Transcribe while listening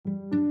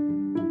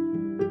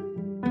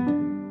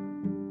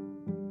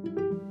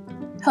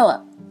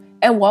Hello,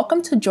 and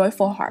welcome to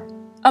Joyful Heart,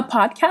 a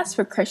podcast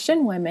for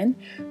Christian women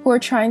who are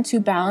trying to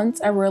balance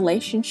a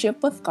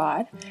relationship with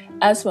God,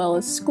 as well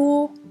as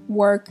school,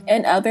 work,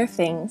 and other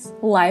things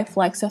life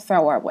likes to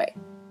throw our way.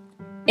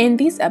 In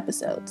these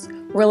episodes,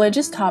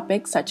 religious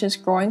topics such as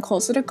growing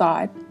closer to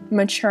God,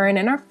 maturing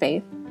in our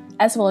faith,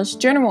 as well as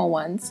general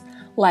ones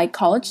like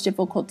college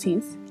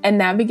difficulties and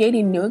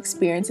navigating new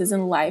experiences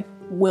in life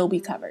will be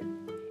covered.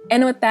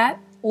 And with that,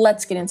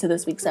 let's get into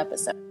this week's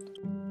episode.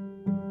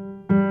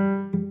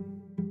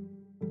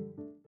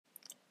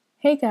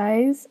 Hey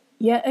guys,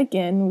 yet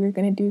again, we're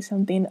going to do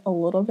something a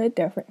little bit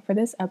different for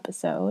this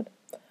episode.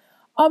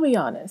 I'll be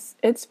honest,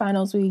 it's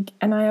finals week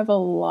and I have a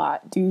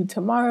lot due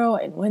tomorrow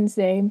and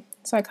Wednesday,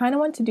 so I kind of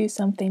want to do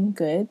something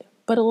good,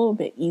 but a little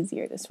bit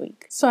easier this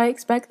week. So I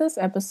expect this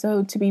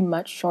episode to be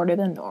much shorter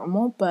than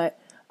normal, but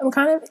I'm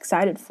kind of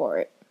excited for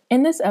it.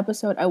 In this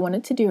episode, I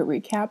wanted to do a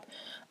recap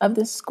of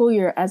this school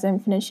year as I'm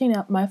finishing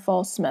up my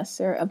fall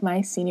semester of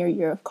my senior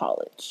year of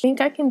college. I think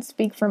I can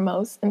speak for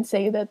most and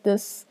say that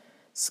this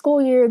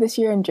school year, this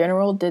year in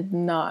general, did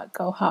not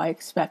go how I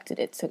expected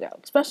it to go,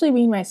 especially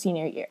being my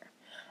senior year.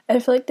 I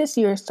feel like this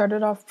year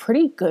started off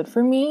pretty good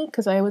for me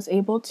because I was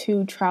able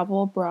to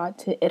travel abroad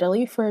to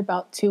Italy for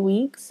about 2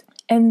 weeks,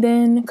 and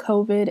then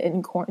COVID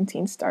and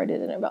quarantine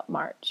started in about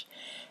March.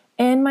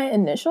 And my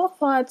initial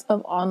thoughts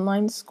of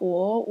online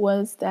school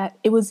was that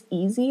it was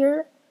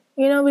easier,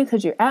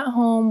 because you're at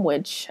home,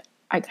 which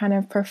I kind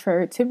of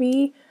prefer to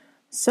be.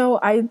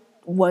 So I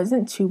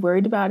wasn't too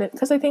worried about it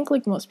because I think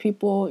like most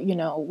people,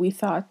 we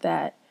thought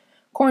that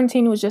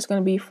quarantine was just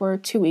going to be for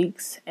 2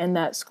 weeks and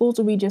that schools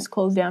would be just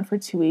closed down for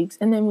 2 weeks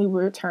and then we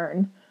would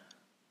return.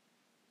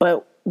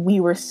 But we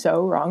were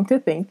so wrong to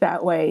think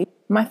that way.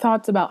 My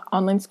thoughts about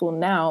online school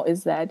now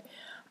is that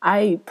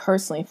I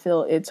personally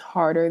feel it's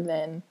harder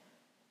than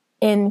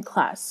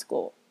in-class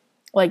school,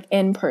 like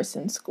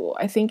in-person school.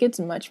 I think it's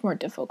much more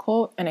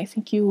difficult, and I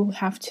think you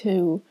have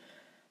to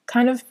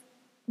kind of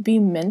be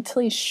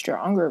mentally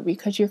stronger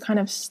because you're kind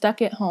of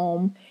stuck at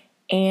home,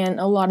 and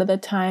a lot of the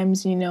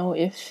times,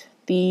 if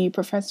the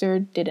professor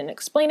didn't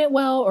explain it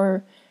well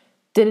or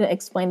didn't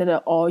explain it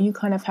at all, you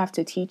kind of have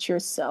to teach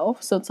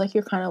yourself. So it's like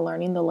you're kind of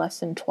learning the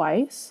lesson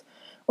twice,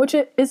 which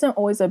it isn't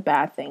always a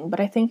bad thing, but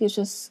I think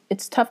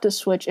it's tough to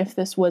switch if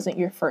this wasn't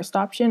your first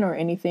option or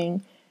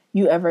anything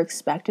you ever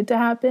expected to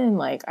happen.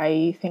 Like,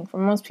 I think for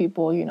most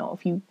people,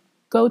 if you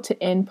go to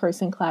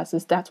in-person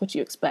classes, that's what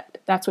you expect.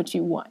 That's what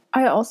you want.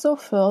 I also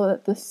feel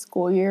that the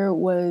school year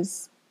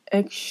was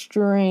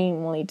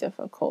extremely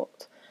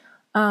difficult.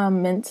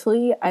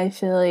 Mentally, I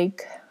feel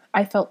like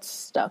I felt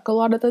stuck a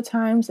lot of the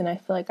times, and I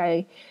feel like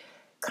I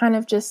kind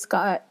of just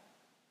got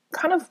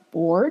kind of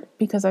bored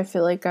because I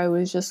feel like I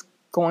was just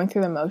going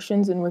through the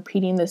motions and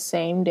repeating the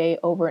same day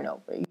over and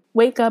over.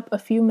 Wake up a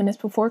few minutes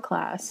before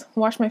class,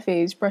 wash my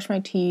face, brush my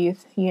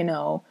teeth,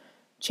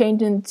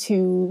 change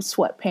into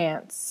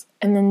sweatpants,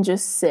 and then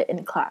just sit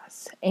in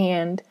class.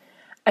 And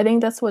I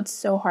think that's what's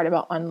so hard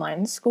about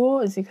online school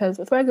is because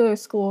with regular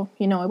school,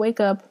 I wake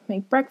up,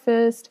 make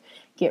breakfast,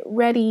 get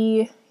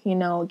ready,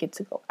 get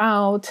to go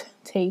out,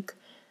 take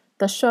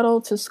the shuttle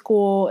to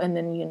school, and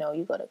then,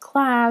 you go to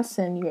class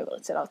and you're able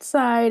to sit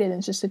outside and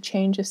it's just a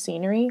change of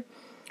scenery.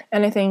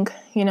 And I think,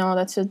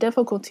 that's a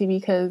difficulty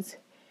because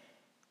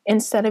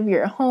instead of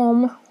your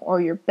home or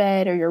your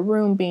bed or your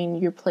room being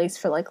your place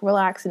for like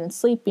relaxing and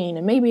sleeping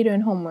and maybe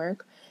doing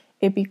homework,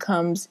 it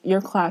becomes your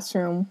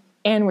classroom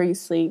and where you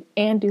sleep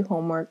and do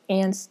homework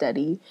and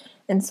study.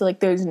 And so like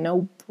there's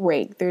no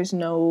break.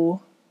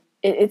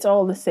 It's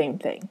all the same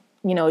thing.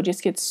 It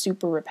just gets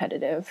super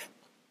repetitive.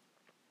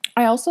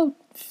 I also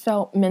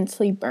felt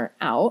mentally burnt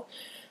out,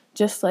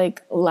 just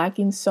like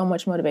lacking so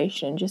much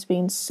motivation, just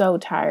being so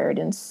tired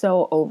and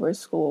so over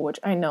school, which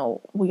I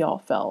know we all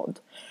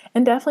felt,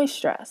 and definitely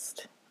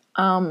stressed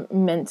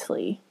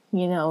mentally,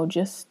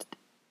 just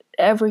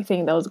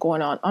everything that was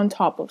going on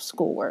top of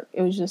schoolwork.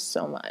 It was just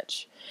so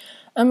much.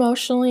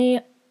 Emotionally,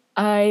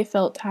 I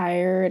felt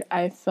tired.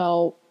 I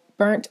felt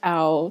burnt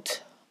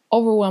out,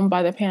 overwhelmed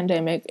by the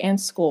pandemic and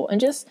school, and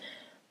just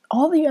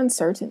all the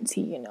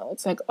uncertainty,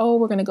 it's like, oh,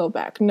 we're going to go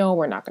back. No,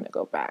 we're not going to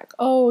go back.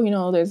 Oh,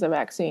 there's a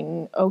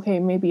vaccine. Okay,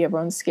 maybe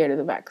everyone's scared of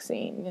the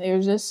vaccine.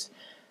 There's just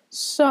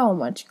so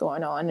much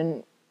going on.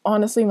 And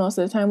honestly, most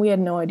of the time we had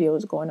no idea what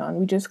was going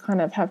on. We just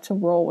kind of have to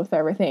roll with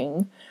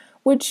everything,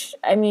 which,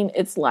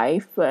 it's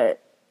life,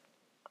 but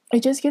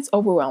it just gets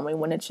overwhelming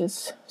when it's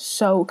just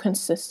so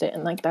consistent.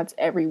 And like, that's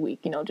every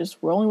week, just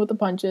rolling with the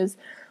punches.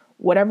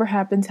 Whatever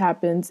happens,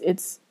 happens.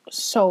 It's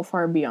so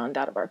far beyond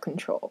out of our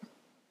control.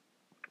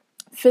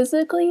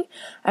 Physically,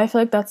 I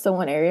feel like that's the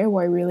one area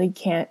where I really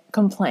can't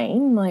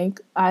complain.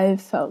 Like, I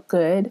felt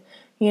good.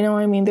 There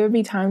would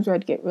be times where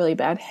I'd get really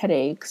bad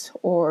headaches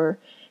or,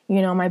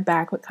 my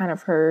back would kind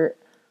of hurt.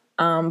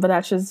 But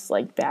that's just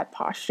like bad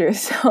posture.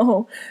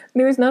 So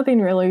there was nothing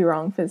really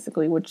wrong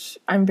physically, which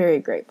I'm very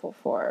grateful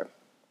for.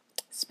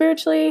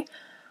 Spiritually,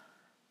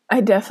 I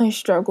definitely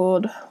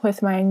struggled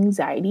with my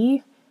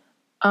anxiety.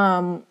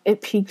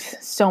 It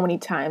peaked so many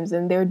times,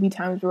 and there would be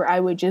times where I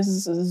would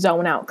just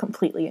zone out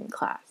completely in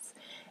class.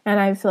 And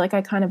I feel like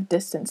I kind of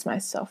distanced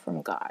myself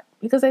from God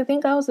because I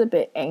think I was a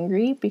bit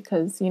angry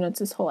because, it's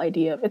this whole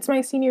idea of it's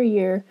my senior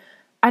year.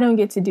 I don't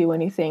get to do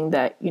anything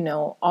that,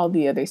 all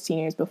the other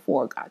seniors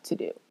before got to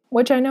do,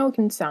 which I know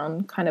can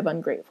sound kind of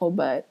ungrateful,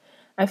 but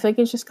I feel like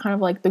it's just kind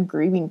of like the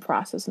grieving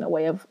process in a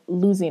way of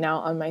losing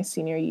out on my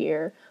senior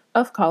year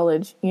of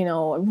college. I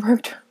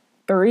worked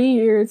 3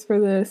 years for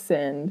this,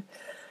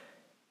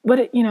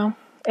 but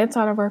it's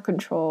out of our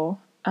control.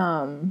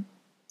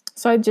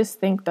 So I just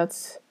think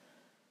that's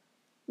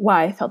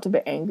why I felt a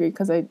bit angry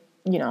because I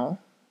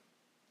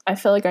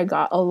feel like I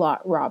got a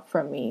lot robbed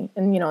from me,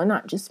 and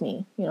not just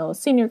me,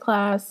 senior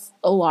class,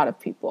 a lot of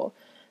people.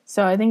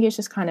 So I think it's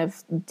just kind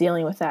of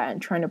dealing with that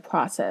and trying to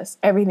process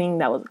everything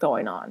that was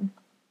going on.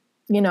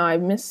 I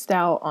missed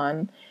out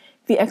on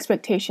the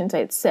expectations I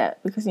had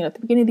set because, at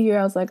the beginning of the year,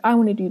 I was like, I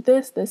want to do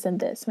this, this,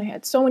 and this. And I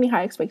had so many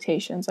high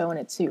expectations. I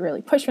wanted to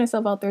really push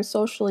myself out there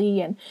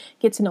socially and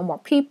get to know more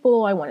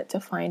people. I wanted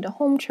to find a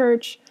home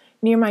church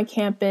near my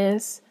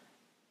campus.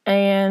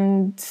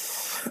 And,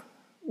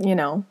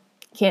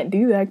 can't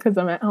do that because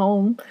I'm at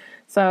home.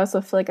 So I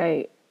also feel like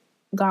I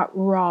got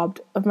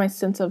robbed of my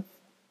sense of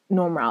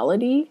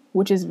normality,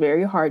 which is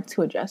very hard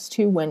to adjust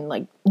to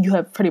when you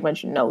have pretty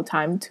much no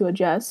time to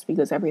adjust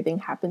because everything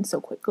happens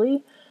so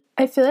quickly.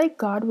 I feel like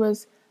God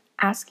was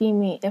asking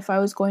me if I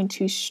was going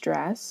to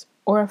stress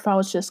or if I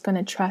was just going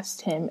to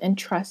trust him and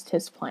trust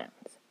his plans.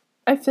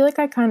 I feel like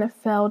I kind of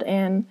failed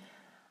and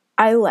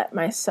I let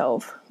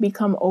myself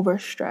become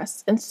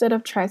overstressed instead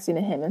of trusting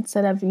in him,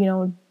 instead of,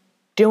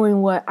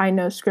 doing what I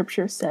know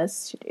scripture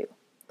says to do.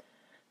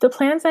 The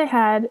plans I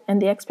had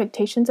and the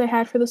expectations I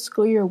had for the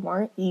school year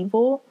weren't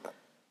evil,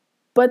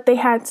 but they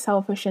had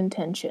selfish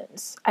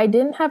intentions. I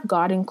didn't have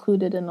God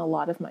included in a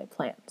lot of my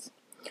plans.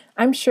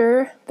 I'm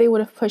sure they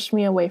would have pushed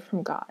me away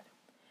from God.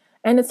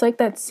 And it's like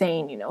that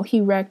saying,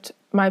 he wrecked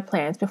my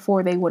plans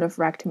before they would have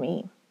wrecked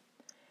me.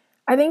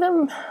 I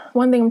think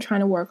one thing I'm trying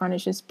to work on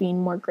is just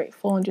being more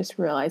grateful and just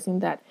realizing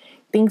that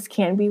things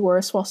can be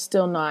worse while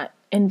still not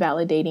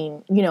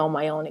invalidating,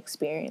 my own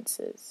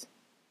experiences.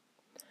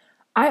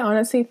 I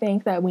honestly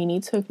think that we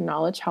need to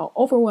acknowledge how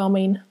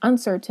overwhelming,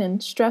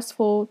 uncertain,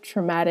 stressful,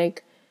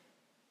 traumatic,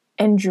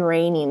 and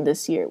draining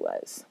this year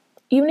was.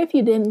 Even if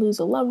you didn't lose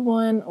a loved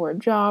one or a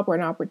job or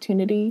an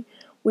opportunity,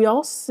 we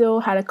all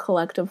still had a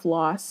collective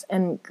loss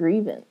and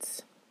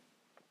grievance.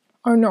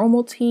 Our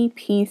normalcy,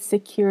 peace,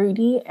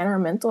 security, and our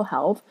mental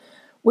health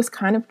was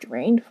kind of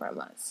drained from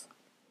us.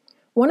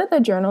 One of the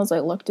journals I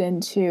looked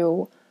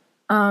into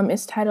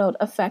is titled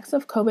Effects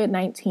of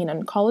COVID-19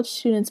 on College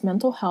Students'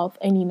 Mental Health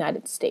in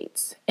United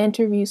States,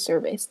 Interview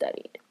Survey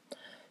Studied.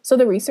 So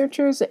the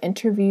researchers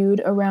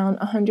interviewed around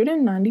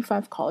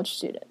 195 college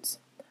students.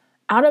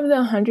 Out of the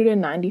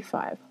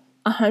 195,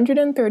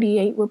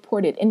 138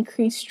 reported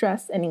increased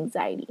stress and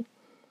anxiety.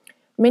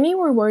 Many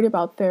were worried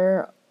about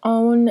their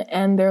own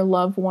and their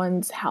loved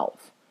ones'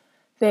 health.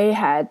 They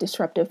had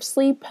disruptive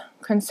sleep,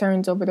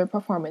 concerns over their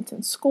performance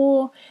in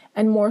school,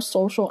 and more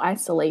social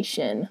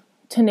isolation,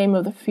 to name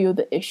a few of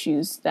the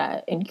issues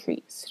that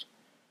increased.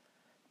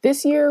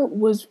 This year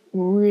was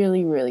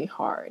really, really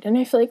hard, and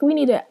I feel like we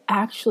need to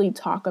actually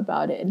talk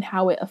about it and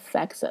how it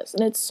affects us.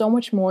 And it's so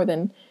much more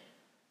than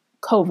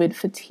COVID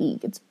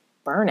fatigue. It's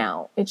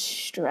burnout, it's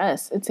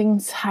stress, it's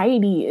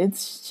anxiety,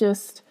 it's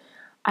just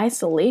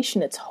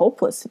isolation, it's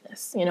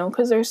hopelessness,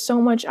 because there's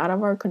so much out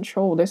of our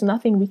control. There's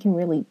nothing we can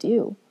really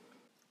do.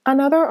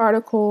 Another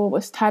article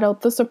was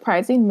titled The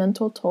Surprising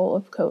Mental Toll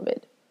of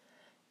COVID.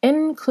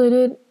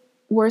 Included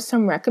were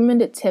some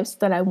recommended tips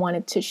that I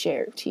wanted to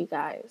share to you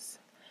guys.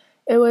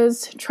 It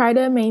was try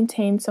to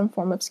maintain some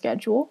form of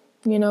schedule,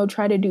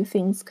 try to do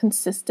things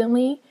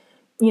consistently,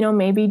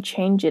 maybe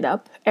change it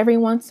up every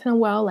once in a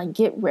while, like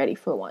get ready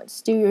for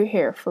once, do your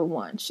hair for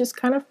once, just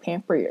kind of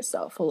pamper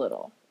yourself a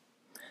little.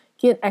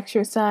 Get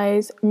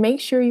exercise, make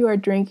sure you are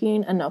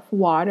drinking enough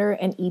water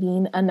and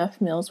eating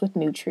enough meals with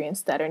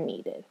nutrients that are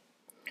needed.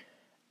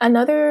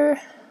 Another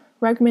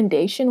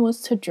recommendation was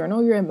to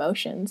journal your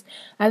emotions.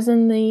 As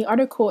in the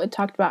article, it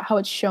talked about how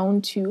it's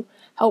shown to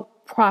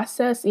help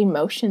process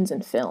emotions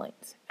and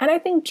feelings. And I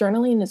think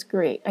journaling is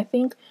great. I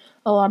think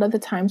a lot of the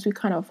times we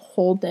kind of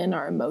hold in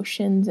our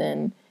emotions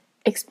and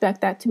expect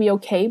that to be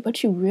okay,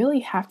 but you really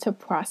have to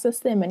process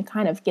them and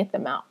kind of get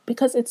them out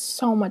because it's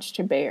so much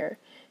to bear.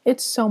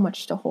 It's so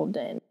much to hold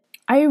in.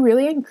 I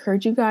really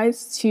encourage you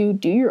guys to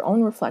do your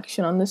own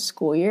reflection on this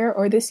school year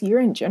or this year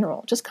in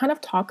general. Just kind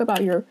of talk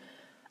about your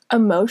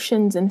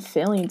emotions and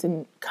feelings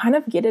and kind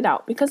of get it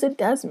out because it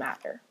does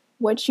matter.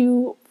 What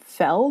you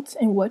felt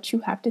and what you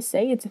have to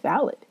say, it's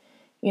valid.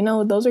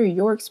 Those are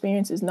your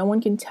experiences. No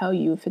one can tell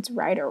you if it's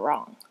right or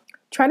wrong.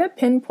 Try to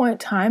pinpoint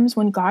times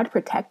when God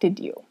protected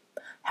you,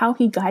 how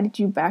he guided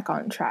you back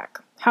on track,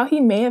 how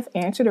he may have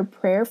answered a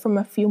prayer from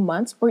a few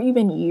months or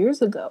even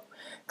years ago.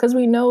 Because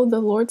we know the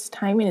Lord's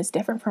timing is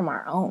different from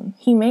our own.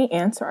 He may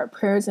answer our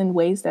prayers in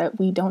ways that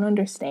we don't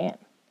understand.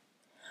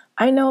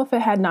 I know if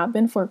it had not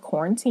been for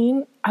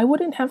quarantine, I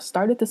wouldn't have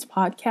started this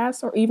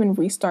podcast or even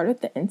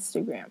restarted the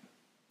Instagram.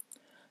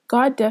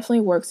 God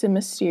definitely works in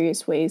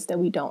mysterious ways that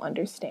we don't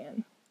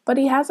understand. but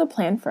He has a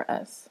plan for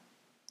us.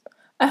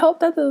 I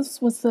hope that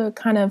this was a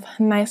kind of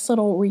nice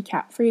little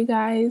recap for you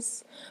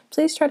guys.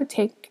 Please try to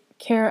take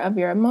care of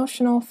your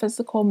emotional,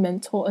 physical,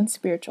 mental, and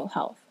spiritual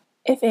health.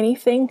 If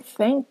anything,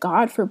 thank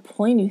God for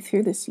pulling you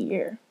through this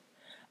year.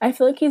 I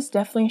feel like He's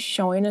definitely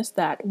showing us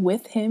that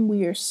with Him,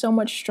 we are so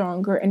much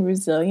stronger and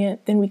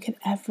resilient than we could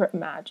ever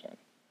imagine.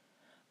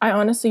 I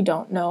honestly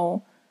don't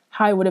know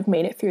how I would have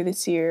made it through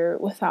this year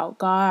without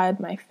God,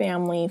 my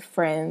family,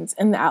 friends,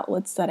 and the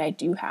outlets that I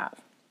do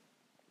have.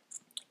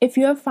 If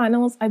you have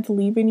finals, I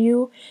believe in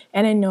you,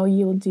 and I know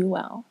you will do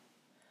well.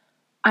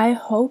 I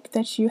hope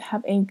that you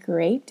have a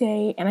great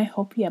day, and I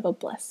hope you have a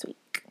blessed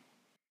week.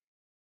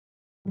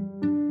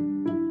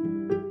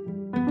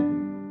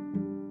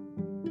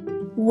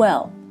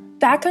 Well,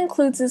 that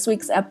concludes this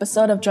week's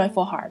episode of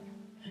Joyful Heart.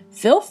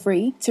 Feel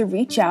free to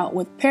reach out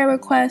with prayer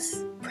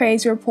requests,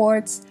 praise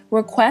reports,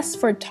 requests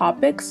for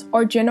topics,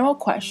 or general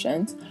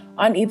questions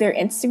on either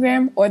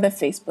Instagram or the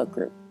Facebook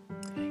group.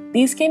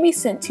 These can be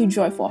sent to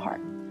Joyful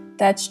Heart.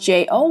 That's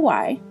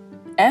JoyFullHeartt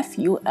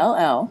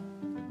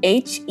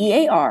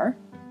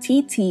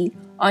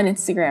on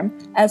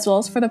Instagram, as well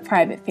as for the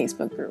private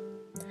Facebook group.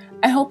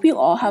 I hope you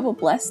all have a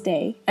blessed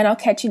day, and I'll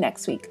catch you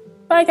next week.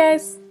 Bye,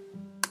 guys!